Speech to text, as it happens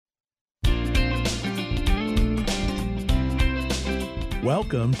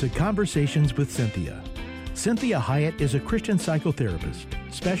Welcome to Conversations with Cynthia. Cynthia Hiett is a Christian psychotherapist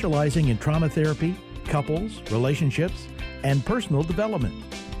specializing in trauma therapy, couples, relationships, and personal development.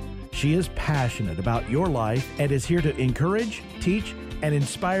 She is passionate about your life and is here to encourage, teach, and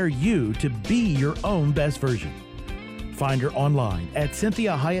inspire you to be your own best version. Find her online at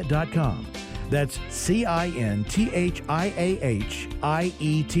CynthiaHiett.com. That's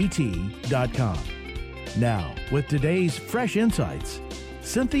CynthiaHiett.com. Now, with today's fresh insights,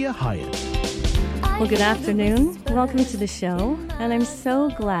 Cynthia Hiett. Well, good afternoon. Welcome to the show, and I'm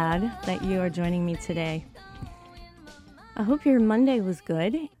so glad that you are joining me today. I hope your Monday was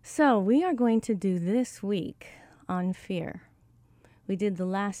good. So we are going to do this week on fear. We did the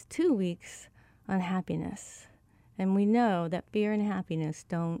last 2 weeks on happiness, and we know that fear and happiness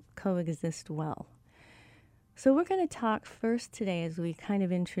don't coexist well. So we're going to talk first today as we kind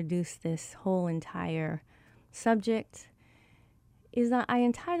of introduce this whole entire subject, is that I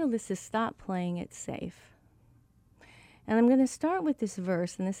entitled this to Stop Playing It Safe. And I'm going to start with this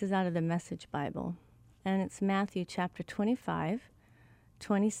verse, and this is out of the Message Bible. And it's Matthew chapter 25,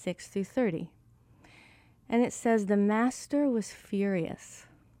 26 through 30. And it says, "The master was furious."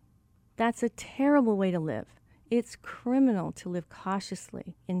 That's a terrible way to live. It's criminal to live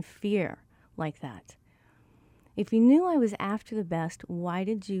cautiously in fear like that. "If you knew I was after the best, why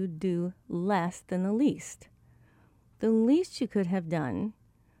did you do less than the least? The least you could have done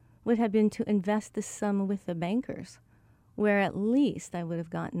would have been to invest the sum with the bankers, where at least I would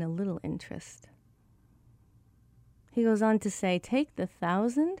have gotten a little interest." He goes on to say, "Take the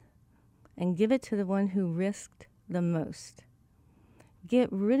 1,000 and give it to the one who risked the most.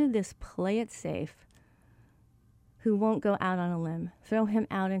 Get rid of this play it safe who won't go out on a limb. Throw him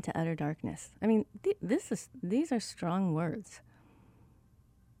out into utter darkness." I mean, these are strong words.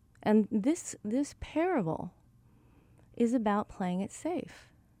 And this parable is about playing it safe.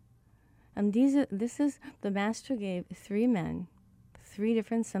 And the master gave 3 men 3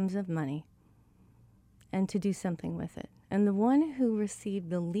 different sums of money and to do something with it. And the one who received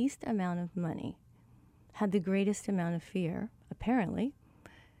the least amount of money had the greatest amount of fear, apparently,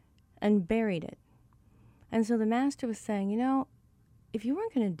 and buried it. And so the master was saying, if you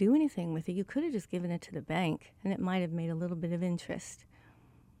weren't going to do anything with it, you could have just given it to the bank, and it might have made a little bit of interest.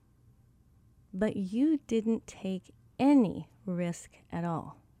 But you didn't take any risk at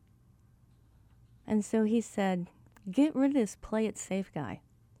all. And so he said, get rid of this play it safe guy.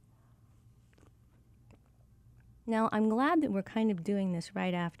 Now, I'm glad that we're kind of doing this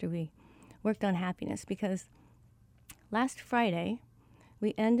right after we worked on happiness, because last Friday,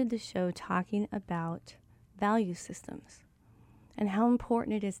 we ended the show talking about value systems and how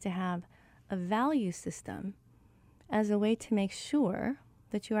important it is to have a value system as a way to make sure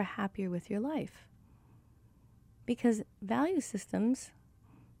that you are happier with your life. Because value systems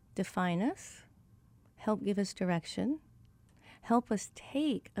define us, help give us direction, help us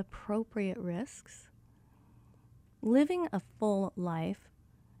take appropriate risks, living a full life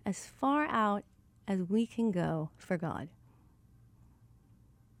as far out as we can go for God.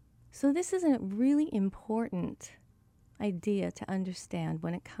 So this is a really important idea to understand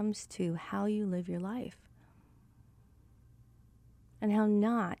when it comes to how you live your life and how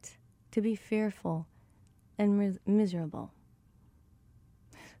not to be fearful and miserable.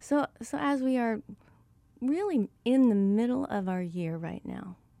 So as we are really in the middle of our year right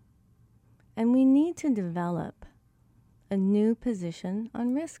now, and we need to develop a new position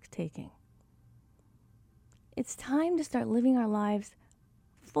on risk-taking. It's time to start living our lives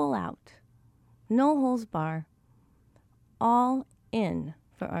full out, no holds bar, all in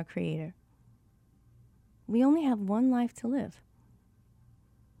for our Creator. We only have one life to live.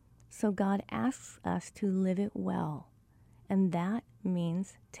 So God asks us to live it well, and that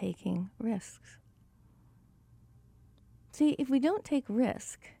means taking risks. See, if we don't take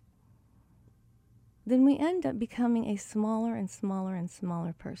risk, then we end up becoming a smaller and smaller and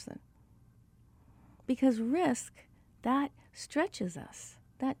smaller person. Because risk, that stretches us,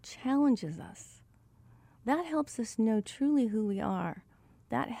 that challenges us, that helps us know truly who we are,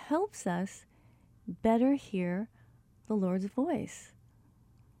 that helps us better hear the Lord's voice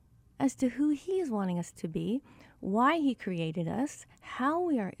as to who He is wanting us to be, why He created us, how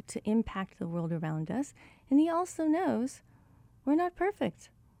we are to impact the world around us, and He also knows we're not perfect.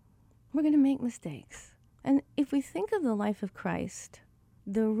 We're going to make mistakes. And if we think of the life of Christ,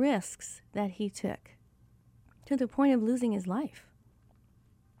 the risks that He took to the point of losing His life,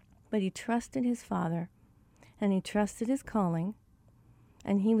 but He trusted His Father, and He trusted His calling,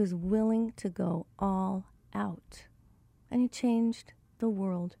 and He was willing to go all out. And He changed the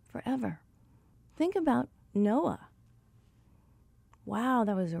world forever. Think about Noah. Wow,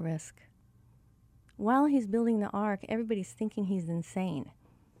 that was a risk. While he's building the ark, everybody's thinking he's insane.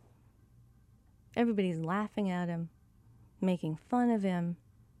 Everybody's laughing at him, making fun of him.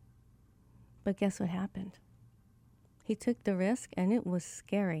 But guess what happened? He took the risk, and it was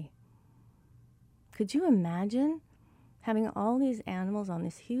scary. Could you imagine having all these animals on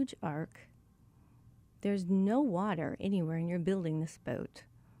this huge ark? There's no water anywhere, and you're building this boat.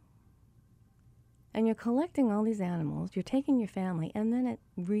 And you're collecting all these animals, you're taking your family, and then it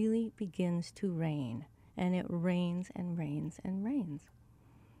really begins to rain. And it rains and rains and rains.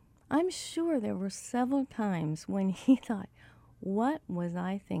 I'm sure there were several times when he thought, what was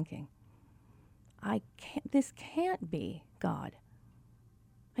I thinking? This can't be God.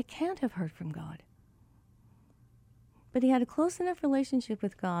 I can't have heard from God. But he had a close enough relationship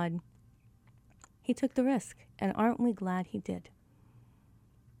with God, he took the risk, and aren't we glad he did?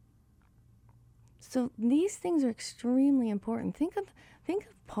 So these things are extremely important. Think of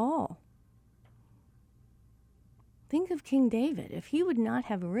Paul. Think of King David. If he would not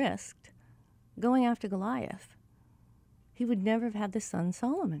have risked going after Goliath, he would never have had the son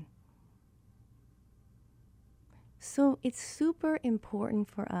Solomon. So it's super important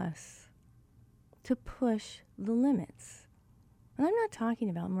for us to push the limits. And I'm not talking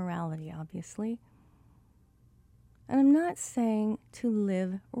about morality, obviously. And I'm not saying to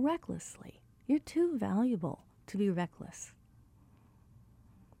live recklessly. You're too valuable to be reckless.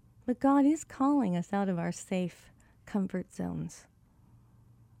 But God is calling us out of our safe comfort zones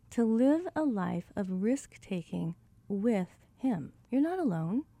to live a life of risk-taking with him. You're not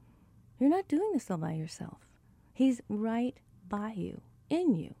alone. You're not doing this all by yourself. He's right by you,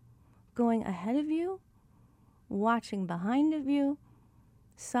 in you, going ahead of you, watching behind of you,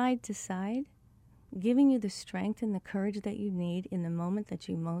 side to side, giving you the strength and the courage that you need in the moment that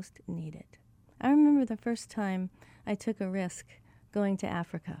you most need it. I remember the first time I took a risk going to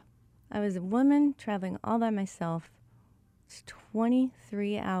Africa. I was a woman traveling all by myself. It's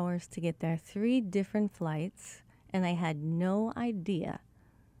 23 hours to get there, 3 different flights, and I had no idea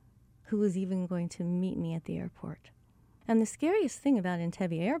who was even going to meet me at the airport. And the scariest thing about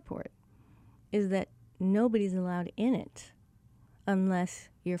Entebbe Airport is that nobody's allowed in it unless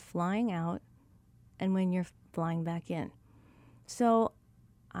you're flying out and when you're flying back in. So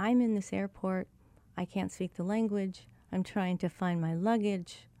I'm in this airport. I can't speak the language. I'm trying to find my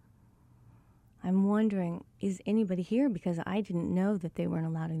luggage. I'm wondering, is anybody here? Because I didn't know that they weren't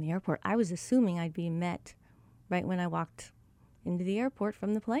allowed in the airport. I was assuming I'd be met right when I walked into the airport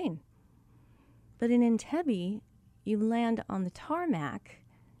from the plane. But in Entebbe, you land on the tarmac,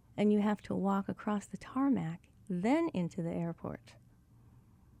 and you have to walk across the tarmac, then into the airport.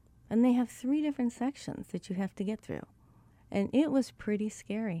 And they have 3 different sections that you have to get through. And it was pretty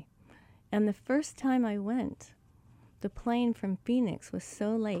scary. And the first time I went, the plane from Phoenix was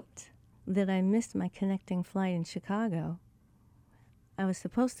so late that I missed my connecting flight in Chicago. I was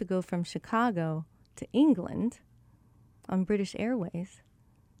supposed to go from Chicago to England on British Airways,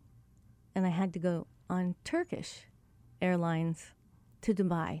 and I had to go on Turkish Airlines to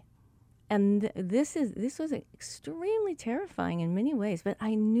Dubai. And this was extremely terrifying in many ways, but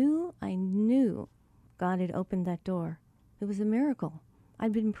I knew God had opened that door. It was a miracle.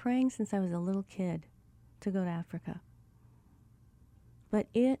 I'd been praying since I was a little kid to go to Africa. But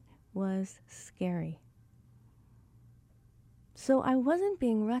it was scary. So I wasn't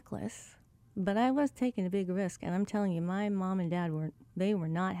being reckless, but I was taking a big risk. And I'm telling you, my mom and dad were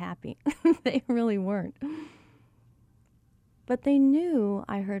not happy. They really weren't. But they knew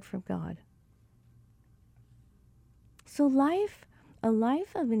I heard from God. So a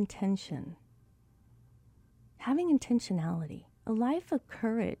life of intention, having intentionality, a life of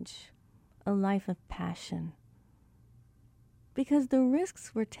courage, a life of passion. Because the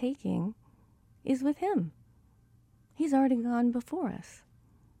risks we're taking is with him. He's already gone before us.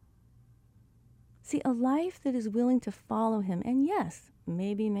 See, a life that is willing to follow him, and yes,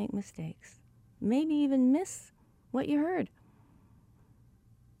 maybe make mistakes, maybe even miss what you heard.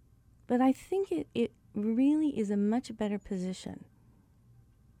 But I think it really is a much better position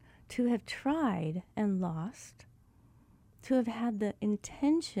to have tried and lost, to have had the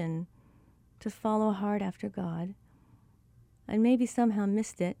intention to follow hard after God, and maybe somehow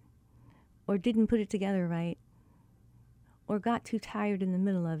missed it, or didn't put it together right, or got too tired in the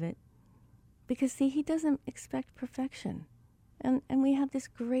middle of it. Because, see, he doesn't expect perfection. And we have this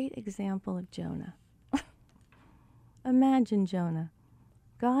great example of Jonah. Imagine Jonah.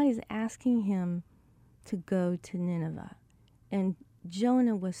 God is asking him to go to Nineveh. And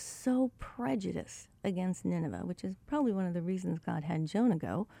Jonah was so prejudiced against Nineveh, which is probably one of the reasons God had Jonah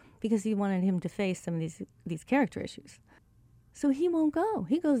go, because he wanted him to face some of these character issues. So he won't go.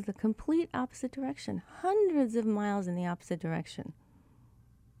 He goes the complete opposite direction, hundreds of miles in the opposite direction.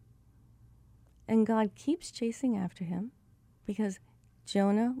 And God keeps chasing after him because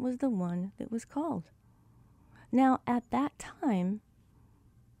Jonah was the one that was called. Now, at that time,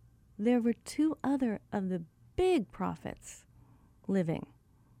 there were two other of the big prophets living.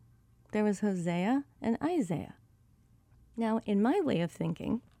 There was Hosea and Isaiah. Now, in my way of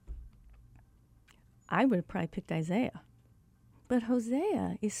thinking, I would have probably picked Isaiah. But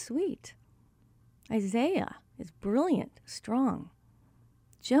Hosea is sweet. Isaiah is brilliant, strong.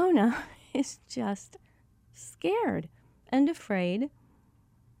 Jonah is just scared and afraid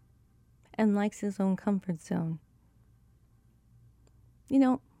and likes his own comfort zone. You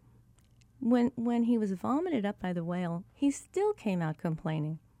know, when he was vomited up by the whale, he still came out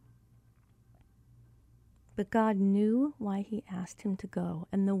complaining. But God knew why he asked him to go.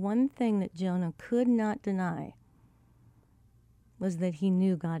 And the one thing that Jonah could not deny was that he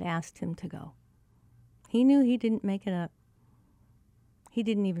knew God asked him to go. He knew he didn't make it up. He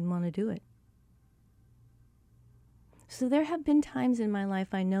didn't even want to do it. So there have been times in my life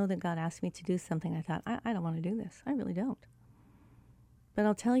I know that God asked me to do something. I thought, I don't want to do this. I really don't. But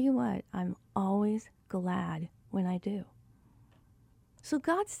I'll tell you what, I'm always glad when I do. So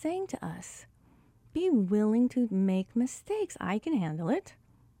God's saying to us, be willing to make mistakes. I can handle it.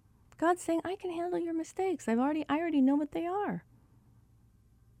 God's saying, I can handle your mistakes. I already know what they are.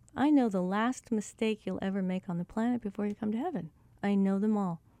 I know the last mistake you'll ever make on the planet before you come to heaven. I know them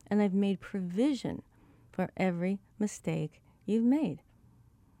all. And I've made provision for every mistake you've made.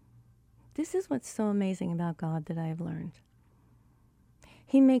 This is what's so amazing about God that I have learned.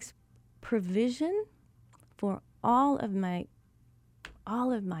 He makes provision for all of my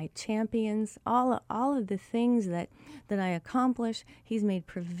champions, all of the things that I accomplish. He's made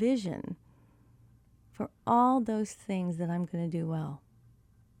provision for all those things that I'm going to do well.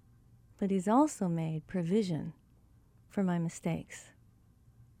 But he's also made provision for my mistakes.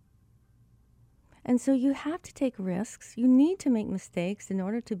 And so you have to take risks. You need to make mistakes in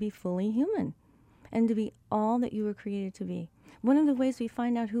order to be fully human and to be all that you were created to be. One of the ways we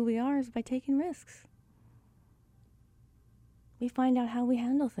find out who we are is by taking risks. We find out how we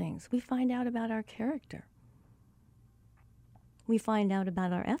handle things. We find out about our character. We find out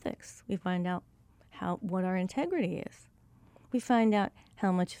about our ethics. We find out what our integrity is. We find out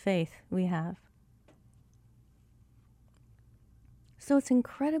how much faith we have. So it's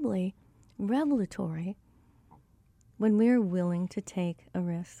incredibly revelatory when we're willing to take a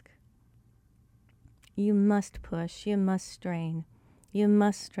risk. You must push, you must strain, you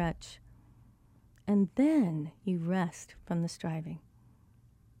must stretch, and then you rest from the striving.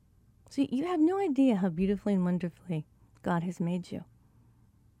 See, you have no idea how beautifully and wonderfully God has made you.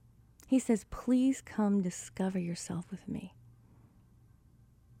 He says, please come discover yourself with me.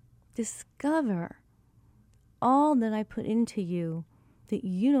 Discover all that I put into you that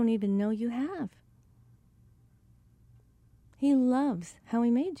you don't even know you have. He loves how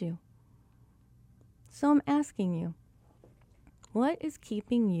he made you. So I'm asking you, what is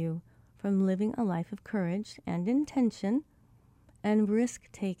keeping you from living a life of courage and intention and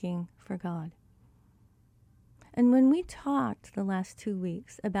risk-taking for God? And when we talked the last 2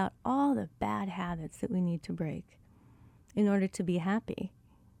 weeks about all the bad habits that we need to break in order to be happy,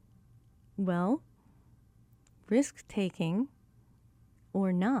 well, risk-taking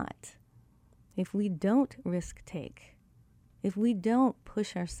or not, if we don't risk-take, if we don't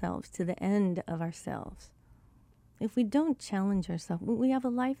push ourselves to the end of ourselves, if we don't challenge ourselves, we have a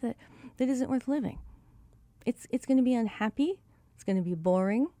life that isn't worth living. It's going to be unhappy. It's going to be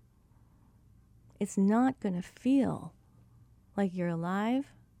boring. It's not going to feel like you're alive.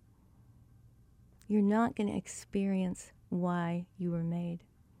 You're not going to experience why you were made.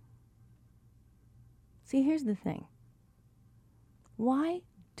 See, here's the thing. Why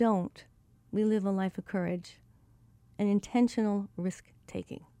don't we live a life of courage and intentional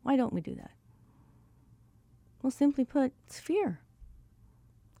risk-taking? Why don't we do that? Well, simply put, it's fear.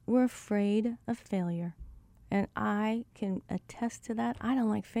 We're afraid of failure, and I can attest to that. I don't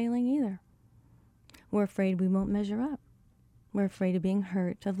like failing either. We're afraid we won't measure up. We're afraid of being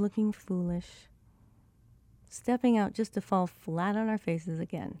hurt, of looking foolish, stepping out just to fall flat on our faces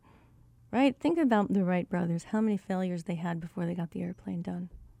again. Right? Think about the Wright brothers, how many failures they had before they got the airplane done.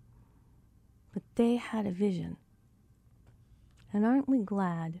 But they had a vision. And aren't we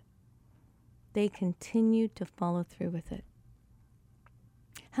glad they continued to follow through with it?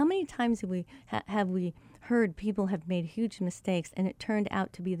 How many times have we heard people have made huge mistakes and it turned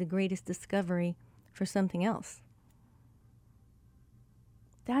out to be the greatest discovery for something else?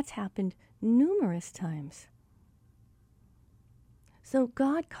 That's happened numerous times. So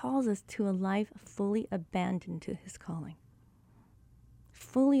God calls us to a life fully abandoned to his calling.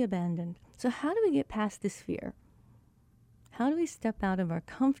 Fully abandoned. So how do we get past this fear? How do we step out of our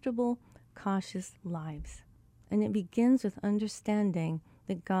comfortable, cautious lives? And it begins with understanding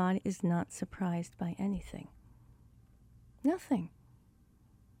that God is not surprised by anything. Nothing.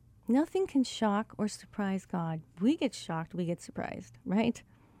 Nothing can shock or surprise God. We get shocked, we get surprised, right?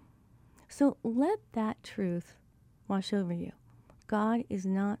 So let that truth wash over you. God is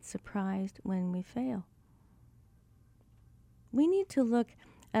not surprised when we fail. We need to look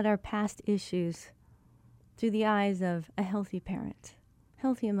at our past issues through the eyes of a healthy parent,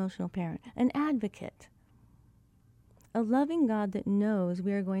 healthy emotional parent, an advocate, a loving God that knows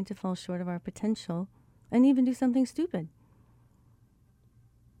we are going to fall short of our potential and even do something stupid.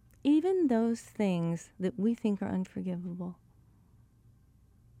 Even those things that we think are unforgivable,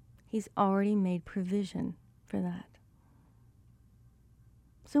 he's already made provision for that.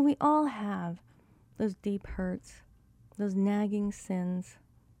 So we all have those deep hurts, those nagging sins,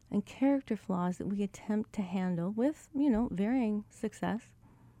 and character flaws that we attempt to handle with, varying success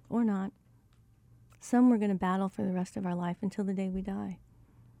or not. Some we're going to battle for the rest of our life until the day we die.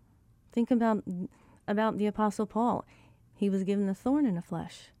 Think about the Apostle Paul. He was given the thorn in the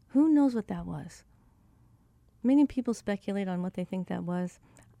flesh. Who knows what that was? Many people speculate on what they think that was.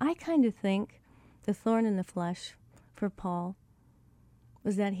 I kind of think the thorn in the flesh for Paul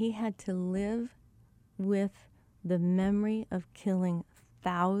was that he had to live with the memory of killing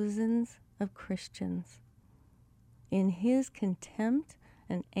thousands of Christians in his contempt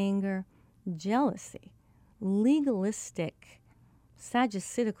and anger, jealousy, legalistic,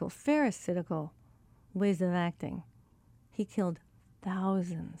 sadducitical, pharisaical ways of acting. He killed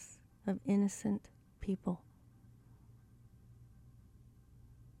thousands of innocent people.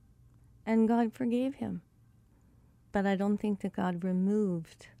 And God forgave him. But I don't think that God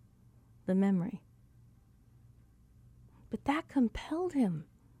removed the memory. But that compelled him.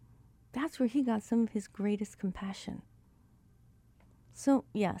 That's where he got some of his greatest compassion. So,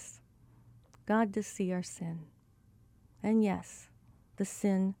 yes, God does see our sin. And yes, the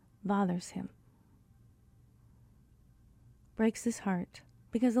sin bothers him. Breaks his heart.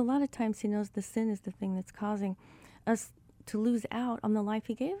 Because a lot of times he knows the sin is the thing that's causing us to lose out on the life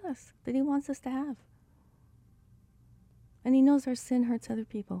he gave us, that he wants us to have. And he knows our sin hurts other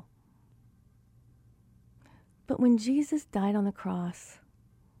people. But when Jesus died on the cross,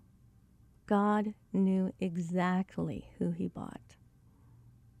 God knew exactly who he bought.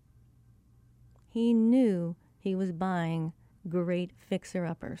 He knew he was buying great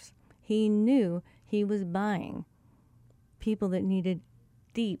fixer-uppers. He knew he was buying people that needed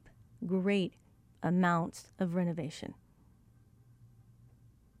deep, great amounts of renovation.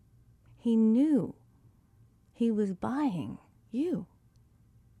 He knew he was buying you.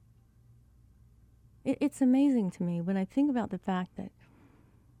 It's amazing to me when I think about the fact that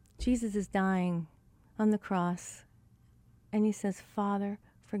Jesus is dying on the cross and he says, Father,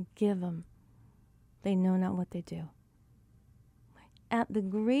 forgive them. They know not what they do. At the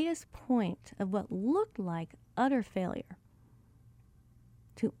greatest point of what looked like utter failure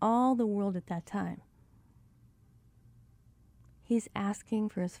to all the world at that time, he's asking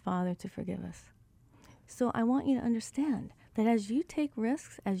for his Father to forgive us. So I want you to understand that as you take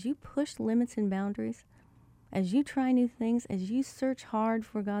risks, as you push limits and boundaries, as you try new things, as you search hard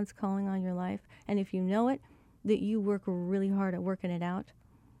for God's calling on your life, and if you know it, that you work really hard at working it out,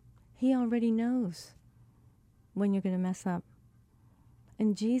 he already knows when you're going to mess up.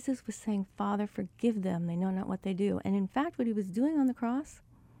 And Jesus was saying, Father, forgive them. They know not what they do. And in fact, what he was doing on the cross,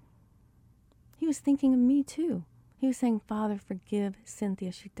 he was thinking of me too. He was saying, Father, forgive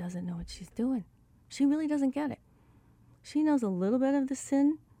Cynthia. She doesn't know what she's doing. She really doesn't get it. She knows a little bit of the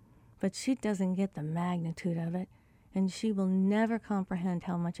sin, but she doesn't get the magnitude of it. And she will never comprehend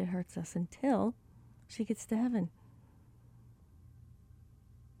how much it hurts us until she gets to heaven.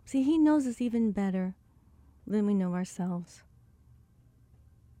 See, he knows us even better than we know ourselves.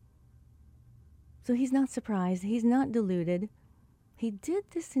 So he's not surprised. He's not deluded. He did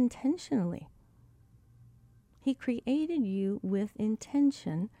this intentionally. He created you with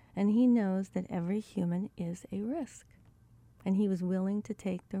intention, and he knows that every human is a risk. And he was willing to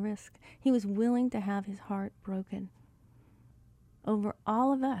take the risk. He was willing to have his heart broken over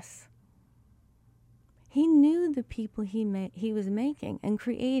all of us. He knew the people he was making and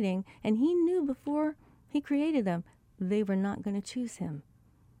creating, and he knew before he created them, they were not going to choose him.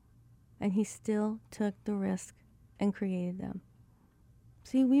 And he still took the risk and created them.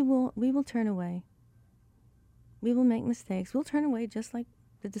 See, we will turn away. We will make mistakes. We'll turn away just like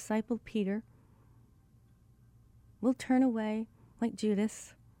the disciple Peter. We'll turn away like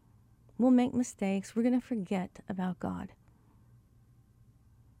Judas. We'll make mistakes. We're going to forget about God.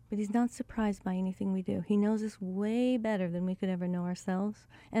 But he's not surprised by anything we do. He knows us way better than we could ever know ourselves.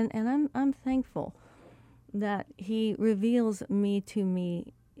 And I'm thankful that he reveals me to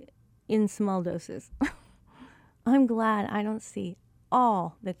me in small doses. I'm glad I don't see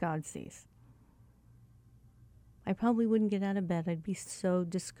all that God sees. I probably wouldn't get out of bed. I'd be so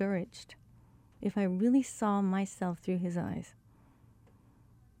discouraged if I really saw myself through his eyes.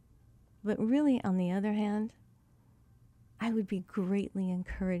 But really, on the other hand, I would be greatly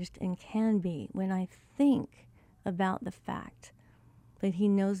encouraged and can be when I think about the fact that he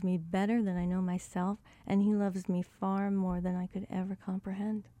knows me better than I know myself, and he loves me far more than I could ever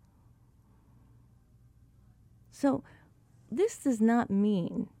comprehend. So this does not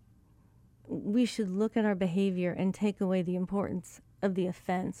mean we should look at our behavior and take away the importance of the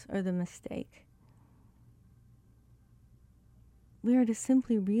offense or the mistake. We are to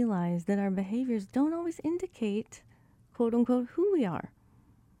simply realize that our behaviors don't always indicate, quote unquote, who we are.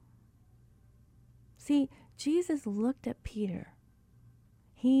 See, Jesus looked at Peter.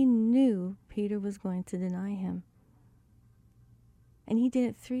 He knew Peter was going to deny him. And he did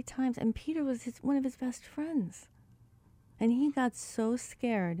it 3 times. And Peter was one of his best friends. And he got so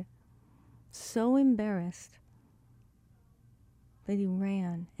scared, so embarrassed, that he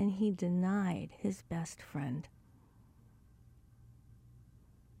ran and he denied his best friend.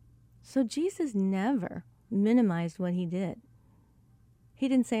 So Jesus never minimized what he did. He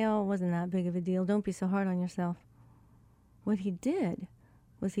didn't say, oh, it wasn't that big of a deal. Don't be so hard on yourself. What he did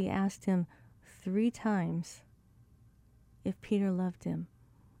was he asked him 3 times if Peter loved him.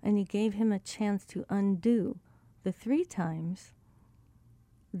 And he gave him a chance to undo the 3 times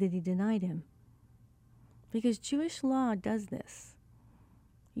that he denied him. Because Jewish law does this.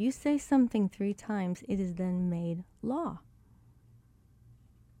 You say something 3 times, it is then made law.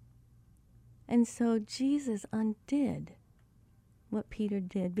 And so Jesus undid what Peter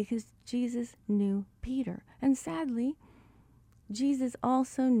did because Jesus knew Peter. And sadly, Jesus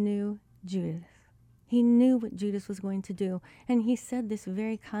also knew Judas. He knew what Judas was going to do. And he said this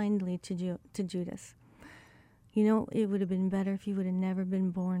very kindly to Judas. You know, it would have been better if you would have never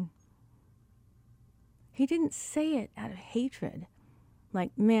been born. He didn't say it out of hatred.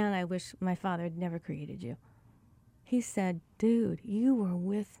 Like, man, I wish my father had never created you. He said, dude, you were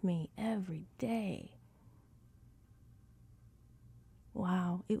with me every day.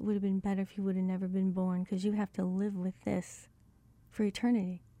 Wow, it would have been better if you would have never been born because you have to live with this for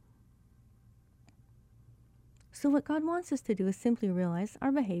eternity. So what God wants us to do is simply realize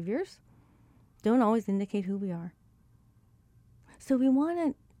our behaviors don't always indicate who we are. So we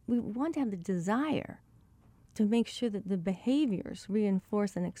want to have the desire to make sure that the behaviors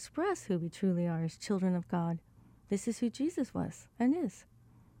reinforce and express who we truly are as children of God. This is who Jesus was and is.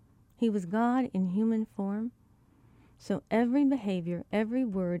 He was God in human form. So every behavior, every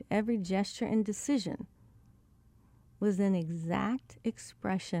word, every gesture and decision was an exact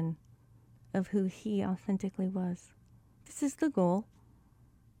expression of who he authentically was. This is the goal.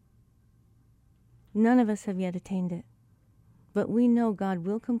 None of us have yet attained it, but we know God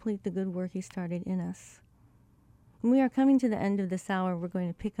will complete the good work he started in us. When we are coming to the end of this hour, we're going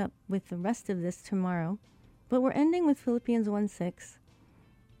to pick up with the rest of this tomorrow. But we're ending with Philippians 1:6.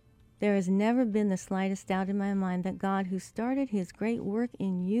 There has never been the slightest doubt in my mind that God, who started his great work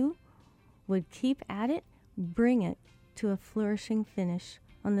in you, would keep at it, bring it to a flourishing finish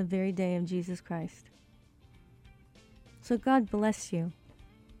on the very day of Jesus Christ. So God bless you.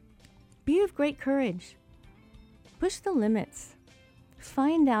 Be of great courage. Push the limits.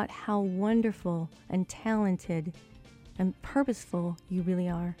 Find out how wonderful and talented and purposeful you really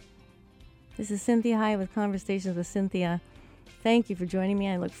are. This is Cynthia Hyatt with Conversations with Cynthia. Thank you for joining me.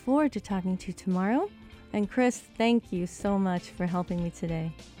 I look forward to talking to you tomorrow. And Chris, thank you so much for helping me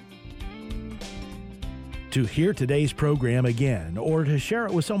today. To hear today's program again or to share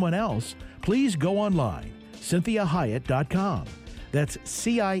it with someone else, please go online, CynthiaHiett.com. That's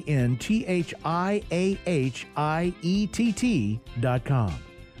CynthiaHiett.com.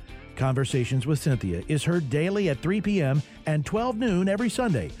 Conversations with Cynthia is heard daily at 3 p.m. and 12 noon every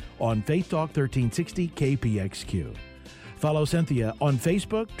Sunday on Faith Talk 1360 KPXQ. Follow Cynthia on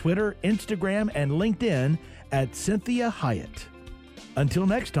Facebook, Twitter, Instagram, and LinkedIn at Cynthia Hyatt. Until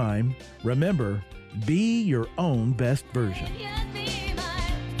next time, remember, be your own best version.